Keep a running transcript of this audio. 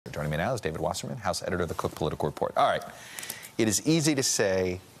Joining me now is David Wasserman, House editor of the Cook Political Report. All right. It is easy to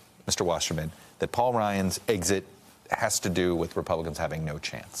say, Mr. Wasserman, that Paul Ryan's exit has to do with Republicans having no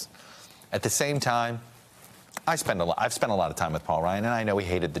chance. At the same time, I've spent a lot of time with Paul Ryan, and I know he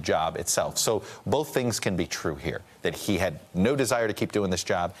hated the job itself. So both things can be true here, that he had no desire to keep doing this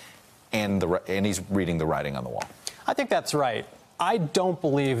job, and he's reading the writing on the wall. I think that's right. I don't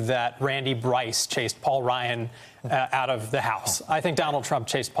believe that Randy Bryce chased Paul Ryan out of the House. I think Donald Trump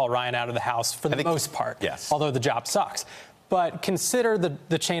chased Paul Ryan out of the House for the most part, yes, although the job sucks. But consider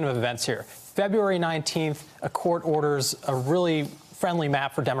the chain of events here. February 19th, a court orders a really friendly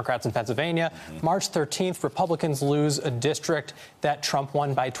map for Democrats in Pennsylvania. March 13th, Republicans lose a district that Trump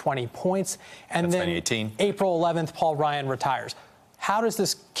won by 20 points. And That's then 2018. April 11th, Paul Ryan retires. How does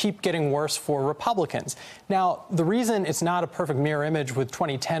this keep getting worse for Republicans? Now, the reason it's not a perfect mirror image with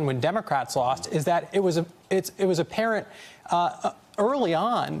 2010 when Democrats lost is that it was apparent early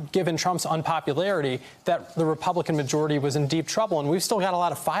on, given Trump's unpopularity, that the Republican majority was in deep trouble, and we've still got a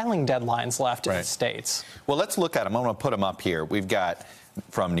lot of filing deadlines left in the states. Well, let's look at them. I'm going to put them up here. We've got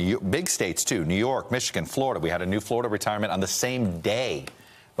from big states, too, New York, Michigan, Florida. We had a new Florida retirement on the same day,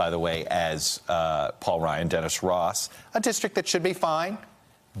 by the way, as Paul Ryan, Dennis Ross, a district that should be fine,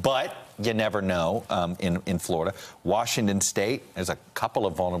 but you never know in Florida. Washington State, there's a couple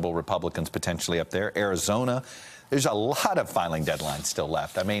of vulnerable Republicans potentially up there. Arizona, there's a lot of filing deadlines still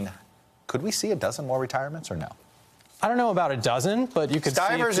left. I mean, could we see a dozen more retirements or no? I don't know about a dozen, but you could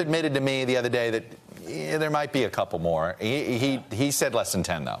Stivers admitted to me the other day that there might be a couple more. He said less than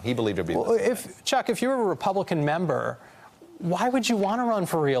 10, though. He believed it would be less than 10. Chuck, if you're a Republican member, why would you want to run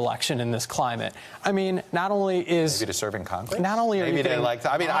for re-election in this climate? I mean, not only is... Maybe to serve in Congress? Not only are you getting like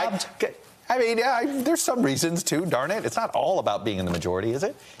that. There's some reasons, too, darn it. It's not all about being in the majority, is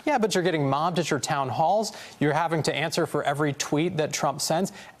it? Yeah, but you're getting mobbed at your town halls. You're having to answer for every tweet that Trump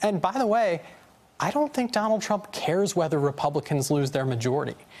sends. And by the way, I don't think Donald Trump cares whether Republicans lose their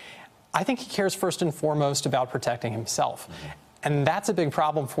majority. I think he cares first and foremost about protecting himself. And that's a big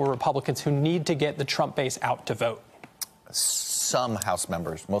problem for Republicans who need to get the Trump base out to vote. Some House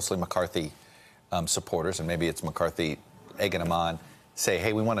members, mostly McCarthy supporters, and maybe it's McCarthy egging them on, say,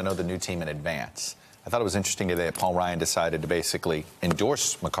 hey, we want to know the new team in advance. I thought it was interesting today that Paul Ryan decided to basically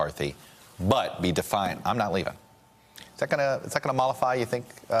endorse McCarthy, but be defiant. I'm not leaving. Is that gonna mollify, you think,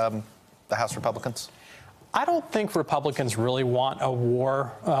 the House Republicans? I don't think Republicans really want a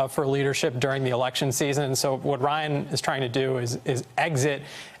war for leadership during the election season. And so what Ryan is trying to do is exit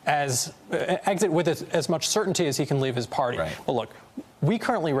with as much certainty as he can leave his party. Right. Well, look, we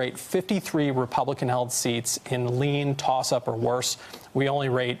currently rate 53 Republican-held seats in lean, toss-up, or worse. We only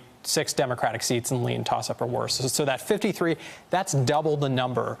rate 6 Democratic seats in lean, toss-up, or worse. So that 53, that's double the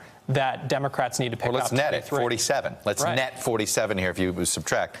number that Democrats need to pick up. Well, let's net it, 47. Let's net 47 here if you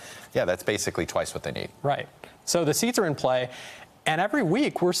subtract. Yeah, that's basically twice what they need. Right. So the seats are in play, and every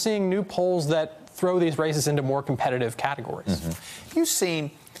week we're seeing new polls that throw these races into more competitive categories. You've seen,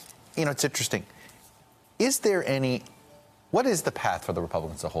 it's interesting. What is the path for the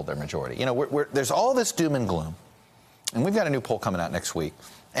Republicans to hold their majority? There's all this doom and gloom, and we've got a new poll coming out next week,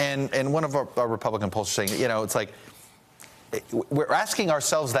 and one of our Republican polls is saying, it's like, we're asking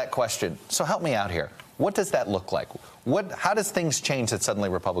ourselves that question. So help me out here. What does that look like? How does things change that suddenly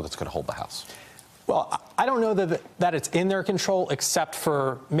Republicans could hold the House? Well, I don't know that it's in their control, except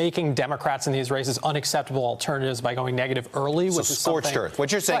for making Democrats in these races unacceptable alternatives by going negative early. So scorched earth.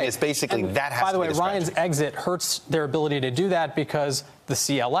 What you're saying is basically that has to be. By the way, Ryan's exit hurts their ability to do that because the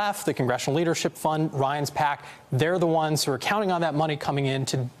CLF, the Congressional Leadership Fund, Ryan's PAC, they're the ones who are counting on that money coming in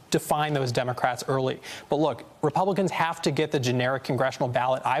to define those Democrats early. But look, Republicans have to get the generic congressional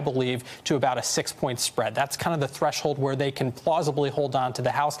ballot, I believe, to about a 6-point spread. That's kind of the threshold where they can plausibly hold on to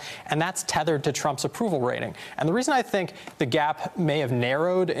the House, and that's tethered to Trump's approval rating. And the reason I think the gap may have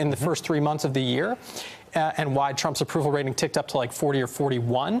narrowed in the first 3 months of the year and why Trump's approval rating ticked up to like 40 or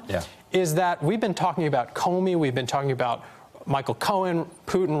 41 is that we've been talking about Comey, we've been talking about Michael Cohen,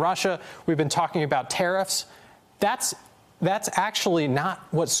 Putin, Russia, we've been talking about tariffs. That's actually not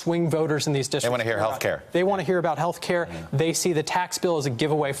what swing voters in these districts. They want to hear health care. They want to hear about health care. They see the tax bill as a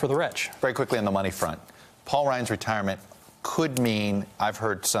giveaway for the rich. Very quickly on the money front, Paul Ryan's retirement could mean, I've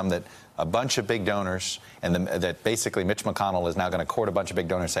heard some, that a bunch of big donors, and that basically Mitch McConnell is now going to court a bunch of big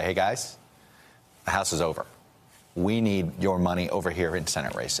donors and say, hey, guys, the House is over. We need your money over here in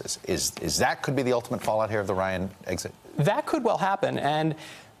Senate races. Is that could be the ultimate fallout here of the Ryan exit? That could well happen. And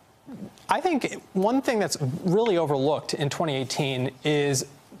I think one thing that's really overlooked in 2018 is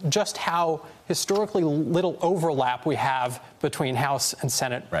just how historically little overlap we have between House and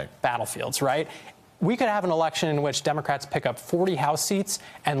Senate battlefields, right? we could have an election in which Democrats pick up 40 House seats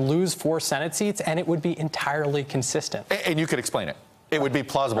and lose 4 Senate seats, and it would be entirely consistent. And you could explain it. It would be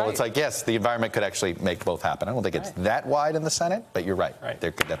plausible. Right. It's like, yes, the environment could actually make both happen. I don't think it's that wide in the Senate, but you're right.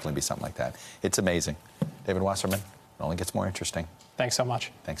 There could definitely be something like that. It's amazing. David Wasserman, it only gets more interesting. Thanks so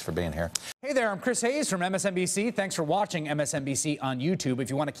much. Thanks for being here. Hey there, I'm Chris Hayes from MSNBC. Thanks for watching MSNBC on YouTube. If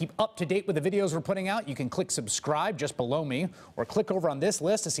you want to keep up to date with the videos we're putting out, you can click subscribe just below me or click over on this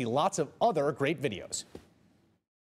list to see lots of other great videos.